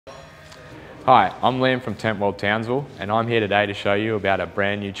Hi, I'm Liam from Tentworld Townsville, and I'm here today to show you about a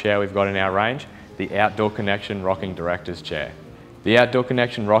brand new chair we've got in our range, the Outdoor Connection Rocking Director's Chair. The Outdoor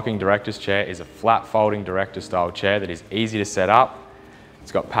Connection Rocking Director's Chair is a flat folding director style chair that is easy to set up.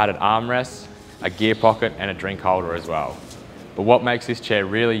 It's got padded armrests, a gear pocket and a drink holder as well. But what makes this chair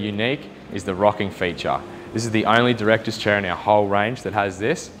really unique is the rocking feature. This is the only director's chair in our whole range that has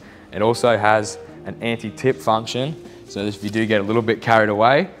this. It also has an anti-tip function, so that if you do get a little bit carried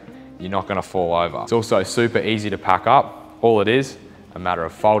away, you're not going to fall over. It's also super easy to pack up. All it is, a matter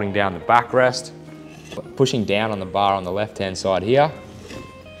of folding down the backrest, pushing down on the bar on the left-hand side here,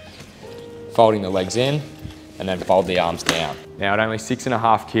 folding the legs in, and then fold the arms down. Now at only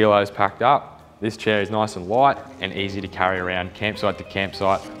 6.5 kilos packed up, this chair is nice and light and easy to carry around campsite to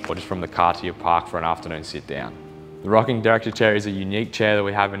campsite or just from the car to your park for an afternoon sit down. The rocking director chair is a unique chair that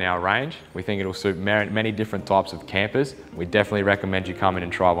we have in our range. We think it'll suit many different types of campers. We definitely recommend you come in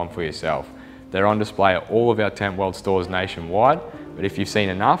and try one for yourself. They're on display at all of our Tentworld stores nationwide, but if you've seen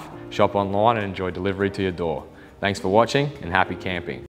enough, shop online and enjoy delivery to your door. Thanks for watching and happy camping.